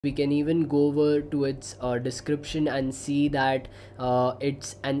We can even go over to its description and see that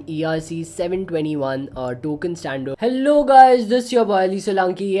it's an ERC-721 token standard. Hello guys, this is your boy Ali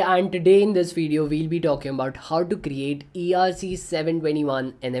Solanki, and today in this video we'll be talking about how to create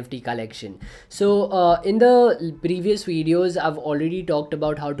ERC-721 NFT collection. So in the previous videos I've already talked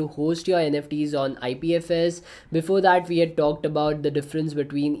about how to host your NFTs on IPFS. Before that we had talked about the difference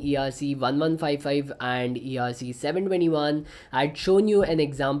between ERC-1155 and ERC-721. I'd shown you an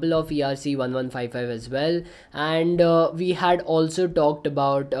example of ERC-1155 as well, and we had also talked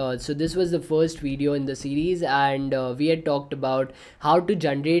about so this was the first video in the series, and we had talked about how to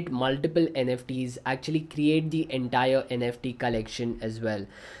generate multiple NFTs, actually create the entire NFT collection as well.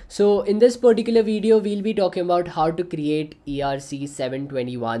 So in this particular video we'll be talking about how to create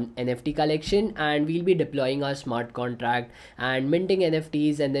ERC-721 NFT collection, and we'll be deploying our smart contract and minting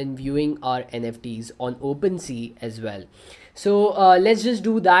NFTs and then viewing our NFTs on Opensea as well. So let's just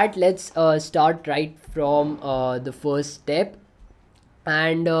do that. Let's start right from the first step.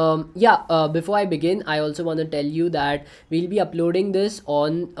 And before I begin, I also want to tell you that we'll be uploading this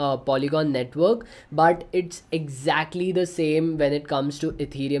on Polygon network, but it's exactly the same when it comes to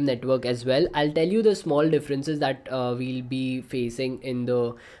Ethereum network as well. I'll tell you the small differences that we'll be facing in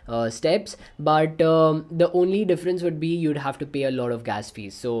the steps, but the only difference would be you'd have to pay a lot of gas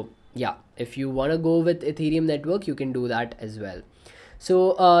fees. So yeah, if you want to go with Ethereum network, you can do that as well.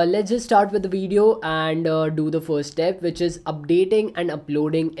 So let's just start with the video and do the first step, which is updating and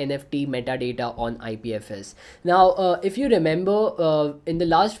uploading NFT metadata on IPFS. Now, if you remember, in the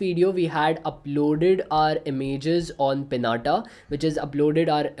last video, we had uploaded our images on Pinata, which is uploaded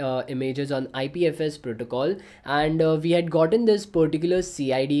our images on IPFS protocol, and we had gotten this particular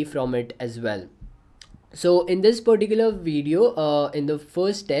CID from it as well. So in this particular video, in the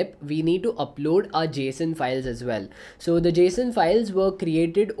first step, we need to upload our JSON files as well. So the JSON files were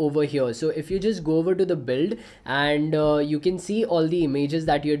created over here. So if you just go over to the build, and you can see all the images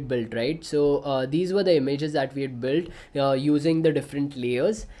that you had built, right? So these were the images that we had built using the different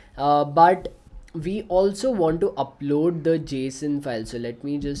layers. But we also want to upload the JSON file. So let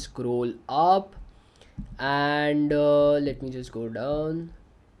me just scroll up, and let me just go down.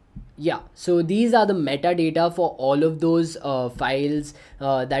 Yeah, so these are the metadata for all of those files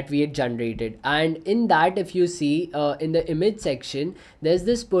that we had generated, and in that, if you see in the image section, there's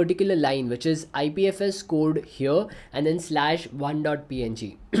this particular line which is IPFS code here and then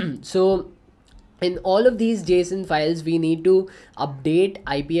 /1.png. So in all of these JSON files, we need to update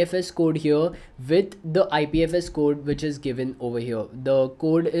IPFS code here with the IPFS code which is given over here. The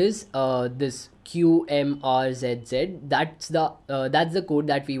code is this QMRZZ. That's the code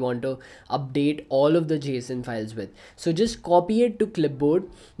that we want to update all of the JSON files with. So just copy it to clipboard.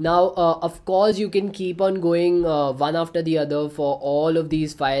 Now of course you can keep on going one after the other for all of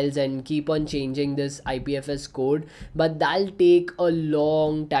these files and keep on changing this IPFS code, but that'll take a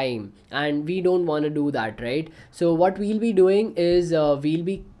long time and we don't want to do that, right? So what we'll be doing is we'll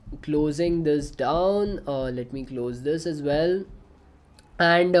be closing this down. Let me close this as well,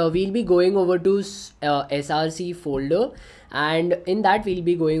 and we'll be going over to src folder, and in that we'll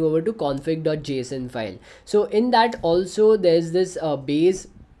be going over to config.json file. So in that also there's this base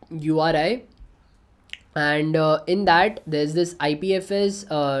URI, and in that there's this IPFS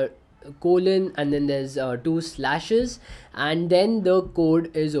colon, and then there's 2 slashes, and then the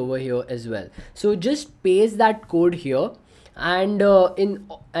code is over here as well. So just paste that code here, and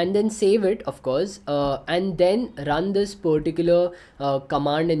and then save it, of course, and then run this particular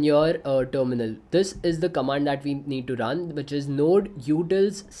command in your terminal. This is the command that we need to run, which is node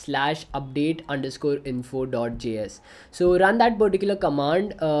utils /update_info.js. so run that particular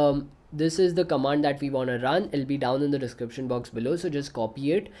command. This is the command that we want to run. It'll be down in the description box below, so just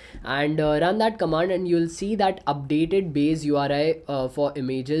copy it and run that command, and you'll see that updated base URI for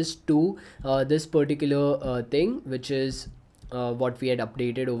images to this particular thing, which is what we had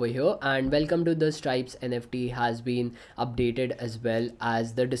updated over here. And welcome to the Stripes NFT has been updated as well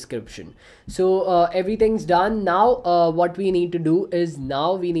as the description. So everything's done. Now what we need to do is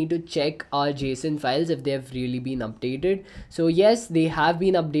now we need to check our JSON files if they have really been updated. So yes, they have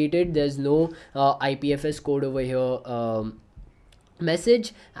been updated. There's no IPFS code over here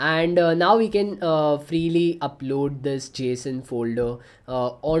message, and now we can freely upload this JSON folder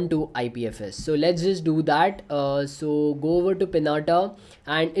onto IPFS. So let's just do that. So go over to Pinata,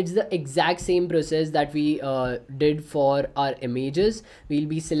 and it's the exact same process that we did for our images. We'll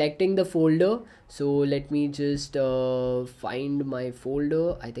be selecting the folder. So let me just find my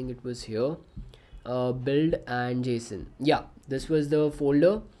folder. I think it was here, build and JSON. Yeah, this was the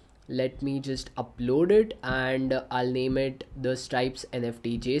folder. let me just upload it, and I'll name it the Stripes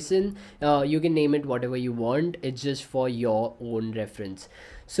NFT JSON. You can name it whatever you want, it's just for your own reference.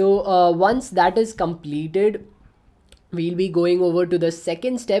 So once that is completed, we'll be going over to the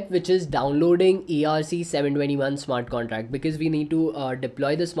second step, which is downloading ERC-721 smart contract, because we need to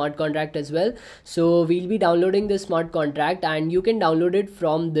deploy the smart contract as well. So we'll be downloading the smart contract, and you can download it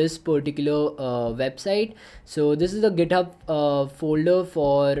from this particular website. So this is the GitHub folder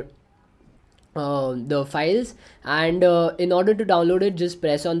for the files, and in order to download it, just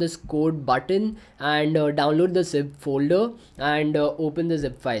press on this code button and download the zip folder and open the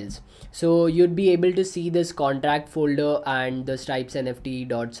zip files. So you'd be able to see this contract folder and the Stripes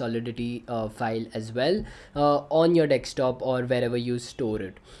NFT.solidity file as well on your desktop or wherever you store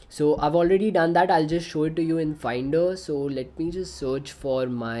it. So I've already done that. I'll just show it to you in Finder. So let me just search for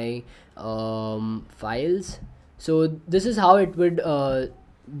my files. So this is how it would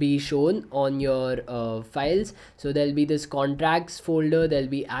be shown on your files. So there'll be this contracts folder, there'll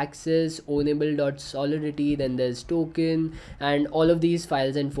be access, ownable.solidity, then there's token, and all of these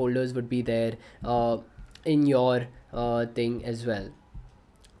files and folders would be there in your thing as well.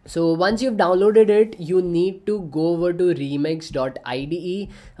 So once you've downloaded it, you need to go over to remix.ide,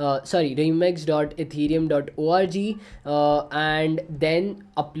 remix.ethereum.org, and then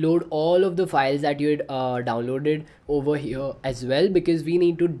upload all of the files that you had downloaded over here as well, because we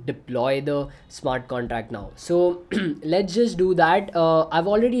need to deploy the smart contract now. So let's just do that. I've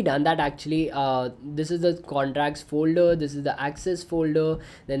already done that actually. This is the contracts folder, this is the access folder,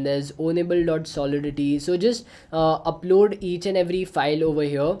 then there's ownable.solidity. So just upload each and every file over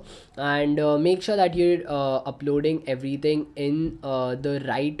here, and make sure that you're uploading everything in the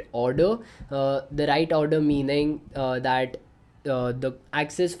right order. The right order meaning that the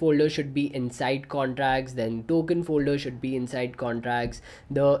access folder should be inside contracts, then token folder should be inside contracts,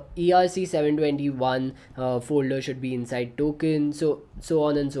 the ERC-721 folder should be inside token, so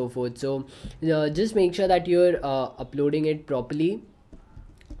on and so forth. So just make sure that you're uploading it properly,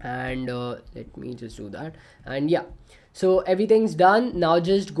 and let me just do that. And yeah, so everything's done. Now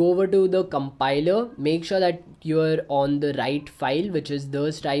just go over to the compiler, make sure that you're on the right file, which is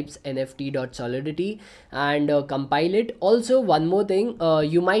the Stripes NFT.solidity, and compile it. Also, one more thing,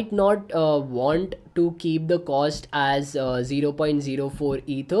 you might not want to keep the cost as 0.04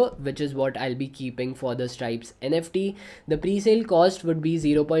 ether, which is what I'll be keeping for the Stripes NFT. The pre-sale cost would be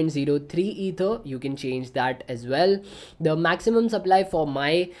 0.03 ether. You can change that as well. The maximum supply for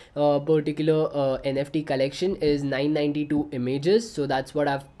my particular NFT collection is 992 images, so that's what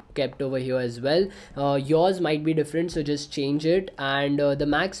I've kept over here as well. Yours might be different, so just change it. And the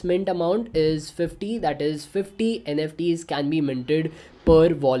max mint amount is 50, that is 50 NFTs can be minted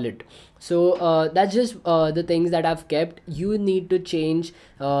per wallet. So that's just the things that I've kept. You need to change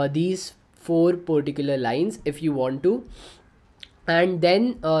these 4 particular lines if you want to, and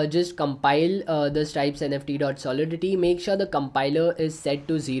then just compile the Stripes NFT.solidity. Make sure the compiler is set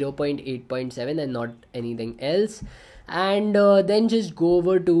to 0.8.7 and not anything else, and then just go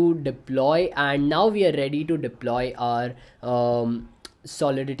over to deploy. And now we are ready to deploy our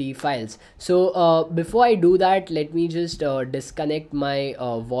solidity files. So before I do that, let me just disconnect my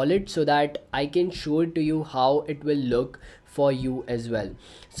wallet so that I can show it to you how it will look for you as well.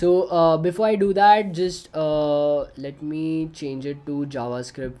 So before I do that, just let me change it to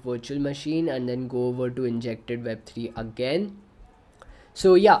JavaScript virtual machine, and then go over to injected web3 again.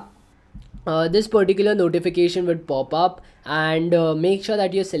 So yeah, this particular notification would pop up, and make sure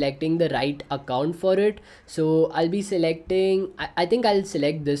that you're selecting the right account for it. So I'll be selecting, I think I'll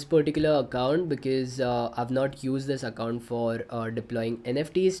select this particular account, because I've not used this account for deploying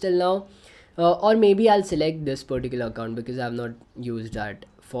NFTs till now, or maybe I'll select this particular account because I've not used that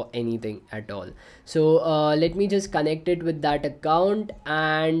for anything at all. So let me just connect it with that account,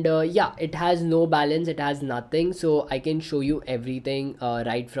 and yeah, it has no balance, it has nothing, so I can show you everything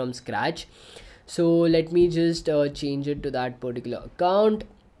right from scratch. So let me just change it to that particular account.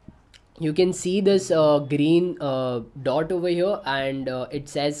 You can see this green dot over here, and it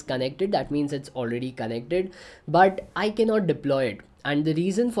says connected. That means it's already connected, but I cannot deploy it. And the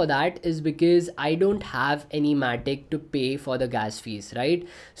reason for that is because I don't have any Matic to pay for the gas fees, right?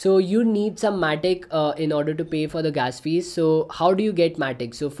 So you need some Matic in order to pay for the gas fees. So how do you get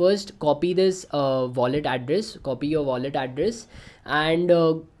Matic? So first, copy this wallet address, copy your wallet address, and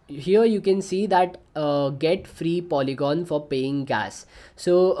here you can see that get free Polygon for paying gas.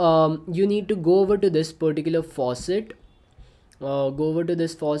 So you need to go over to this particular faucet,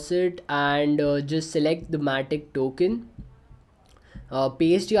 and just select the Matic token.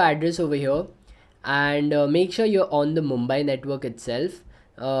 Paste your address over here, and make sure you're on the Mumbai network itself.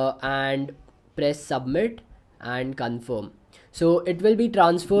 and press submit and confirm. So it will be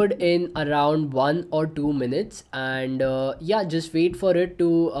transferred in around 1 or 2 minutes, and yeah, just wait for it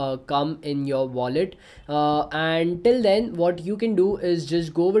to come in your wallet. And till then, what you can do is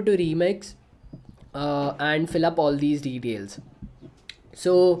just go over to Remix and fill up all these details.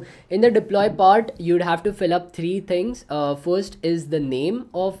 So in the deploy part, you'd have to fill up three things. First is the name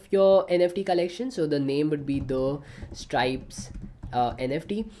of your NFT collection. So the name would be the Stripes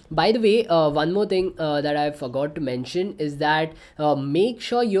NFT. By the way, one more thing that I forgot to mention is that make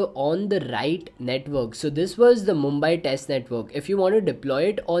sure you're on the right network. So this was the Mumbai test network. If you want to deploy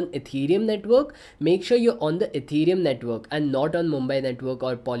it on Ethereum network, make sure you're on the Ethereum network and not on Mumbai network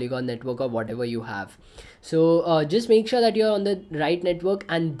or Polygon network or whatever you have. So just make sure that you're on the right network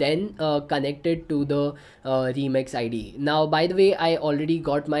and then connect it to the Remix ID. Now, by the way, I already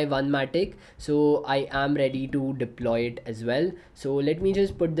got my one Matic, so I am ready to deploy it as well. So let me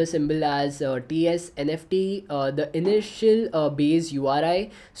just put the symbol as TS NFT, the initial base URI.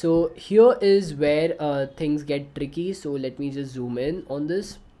 So here is where things get tricky. So let me just zoom in on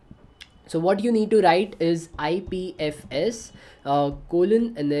this. So what you need to write is IPFS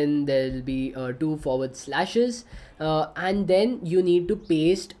colon, and then there'll be 2 forward slashes, and then you need to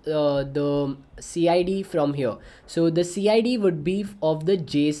paste the CID from here. So the CID would be of the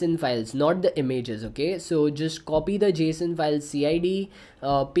JSON files, not the images. Okay, so just copy the JSON file CID,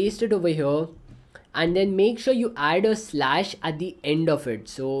 paste it over here, and then make sure you add a slash at the end of it.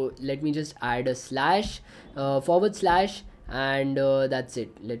 So let me just add a slash, forward slash, and that's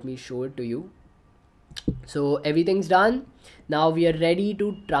it. Let me show it to you. So everything's done. Now we are ready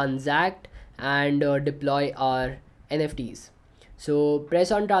to transact and deploy our NFTs. So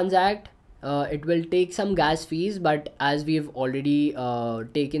press on transact. It will take some gas fees, but as we've already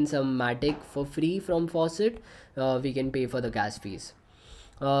taken some Matic for free from Faucet, we can pay for the gas fees.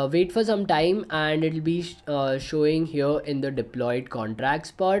 Wait for some time and it'll be showing here in the deployed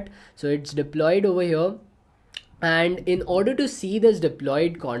contracts part. So it's deployed over here. And in order to see this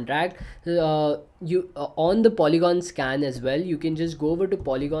deployed contract, on the Polygon scan as well, you can just go over to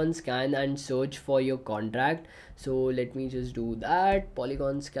Polygon scan and search for your contract. So let me just do that.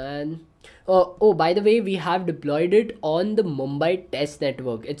 Polygon scan. Oh, by the way, we have deployed it on the Mumbai test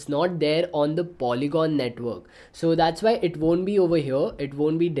network. It's not there on the Polygon network. So that's why it won't be over here. It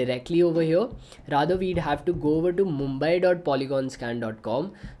won't be directly over here. Rather, we'd have to go over to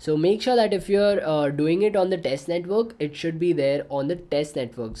mumbai.polygonscan.com. So make sure that if you're doing it on the test network, it should be there on the test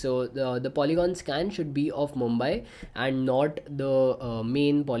network. So the Polygon scan should be of Mumbai and not the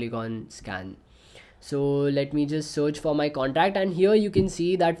main Polygon scan. So let me just search for my contract, and here you can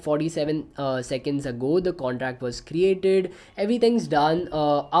see that 47 seconds ago the contract was created. Everything's done.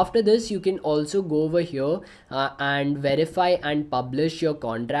 After this, you can also go over here and verify and publish your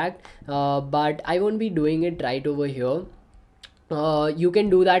contract, but I won't be doing it right over here. You can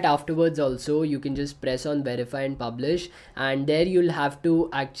do that afterwards also. You can just press on verify and publish, and there you'll have to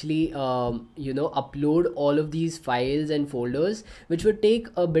actually upload all of these files and folders, which would take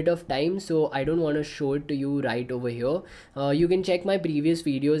a bit of time, so I don't want to show it to you right over here. You can check my previous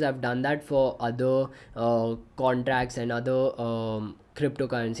videos. I've done that for other contracts and other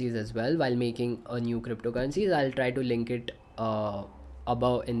cryptocurrencies as well while making a new cryptocurrencies. I'll try to link it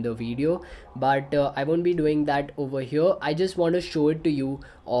above in the video, but I won't be doing that over here. I just want to show it to you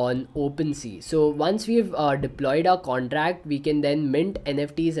on Opensea. So once we've deployed our contract, we can then mint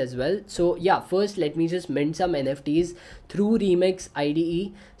NFTs as well. So yeah, first let me just mint some NFTs through Remix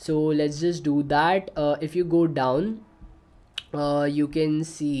IDE. So let's just do that. If you go down, you can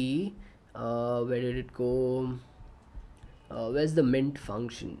see where did it go? Where's the mint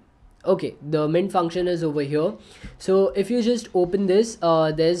function? Okay, the mint function is over here. So if you just open this,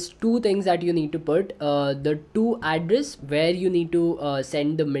 there's two things that you need to put. The to address where you need to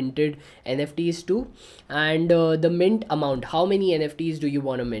send the minted NFTs to, and the mint amount. How many NFTs do you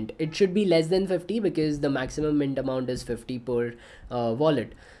want to mint? It should be less than 50 because the maximum mint amount is 50 per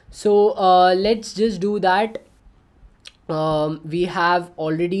wallet. So let's just do that. We have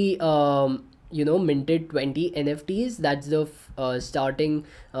already minted 20 NFTs. That's the starting.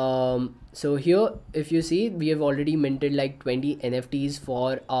 So here, if you see, we have already minted like 20 NFTs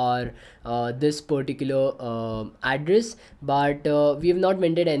for our this particular address, but we have not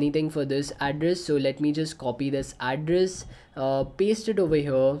minted anything for this address. So let me just copy this address, paste it over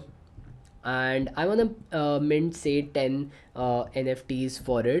here, and I want to mint say 10 NFTs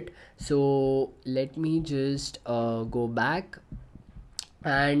for it. So let me just go back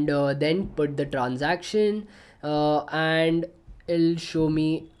and then put the transaction, and it'll show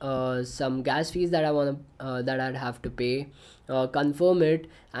me some gas fees that I want to that I'd have to pay, confirm it,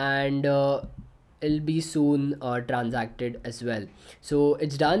 and it'll be soon transacted as well. So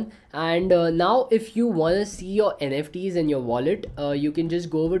it's done. And now if you want to see your NFTs in your wallet, you can just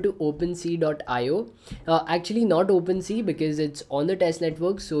go over to opensea.io. Actually not Opensea, because it's on the test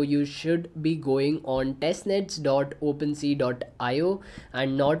network, so you should be going on testnets.opensea.io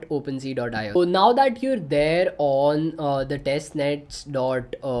and not opensea.io. So now that you're there on the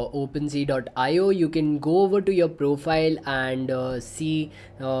testnets.opensea.io, you can go over to your profile and see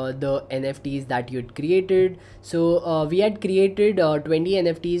the NFTs that you'd created. So we had created 20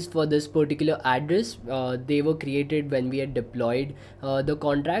 NFTs for this particular address. They were created when we had deployed the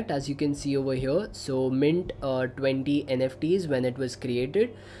contract, as you can see over here. So mint 20 NFTs when it was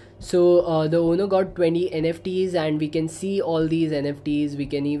created. So the owner got 20 NFTs, and we can see all these NFTs. We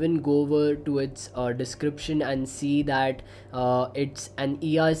can even go over to its description and see that it's an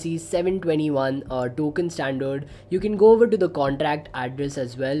ERC-721 token standard. You can go over to the contract address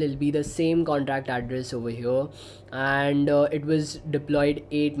as well. It'll be the same contract address over here, and it was deployed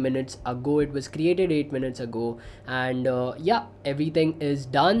 8 minutes ago. It was created 8 minutes ago, and yeah, everything is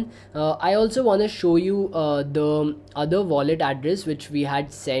done. I also want to show you the other wallet address which we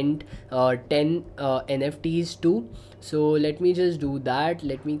had sent 10 NFTs to. So let me just do that.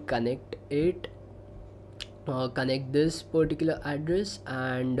 Let me connect it, connect this particular address,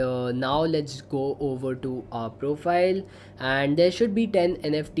 and now let's go over to our profile, and there should be 10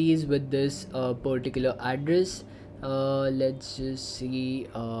 NFTs with this particular address. Let's just see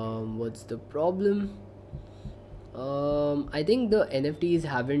what's the problem. I think the NFTs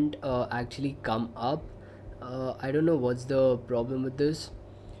haven't actually come up. I don't know what's the problem with this,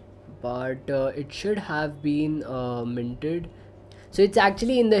 but it should have been minted. So it's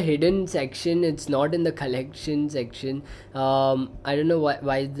actually in the hidden section, it's not in the collection section. I don't know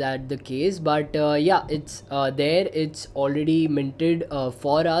why is that the case, but yeah, it's there. It's already minted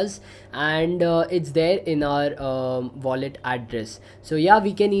for us, and it's there in our wallet address. So yeah,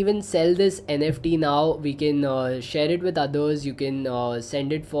 we can even sell this NFT now. We can share it with others. You can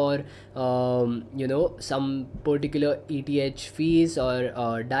send it for you know, some particular ETH fees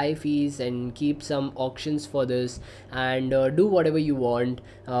or DAI fees, and keep some auctions for this, and do whatever you want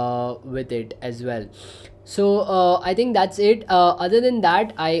with it as well. So I think that's it. Other than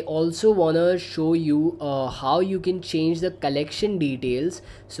that, I also wanna show you how you can change the collection details.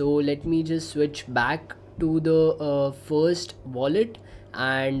 So let me just switch back to the first wallet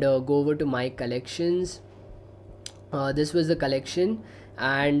and go over to my collections. This was the collection,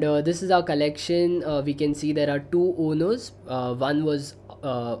 and this is our collection. We can see there are two owners. One was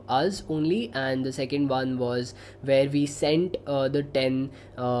us only, and the second one was where we sent the 10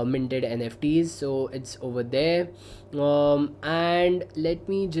 minted NFTs. So it's over there. And let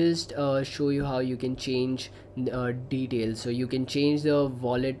me just show you how you can change details. So you can change the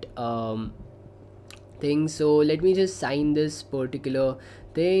wallet thing. So let me just sign this particular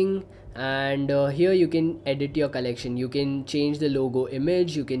thing, and here you can edit your collection. You can change the logo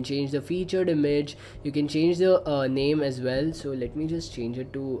image, you can change the featured image, you can change the name as well. So let me just change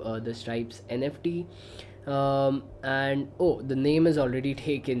it to the Stripes NFT. And oh, the name is already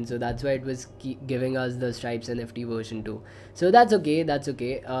taken, so that's why it was giving us the Stripes NFT version 2. So that's okay, that's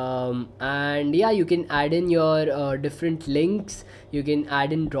okay. And yeah, you can add in your different links. You can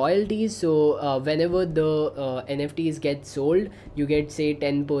add in royalties. So whenever the NFTs get sold, you get say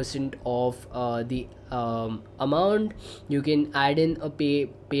 10% of the amount. You can add in a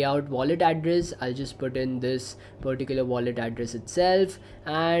payout wallet address. I'll just put in this particular wallet address itself,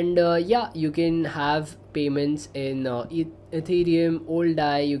 and yeah, you can have payments in Ethereum, old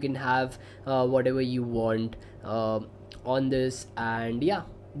DAI. You can have whatever you want on this, and yeah,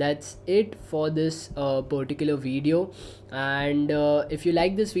 that's it for this particular video. And if you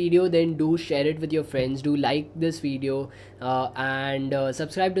like this video, then do share it with your friends. Do like this video and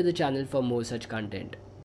subscribe to the channel for more such content.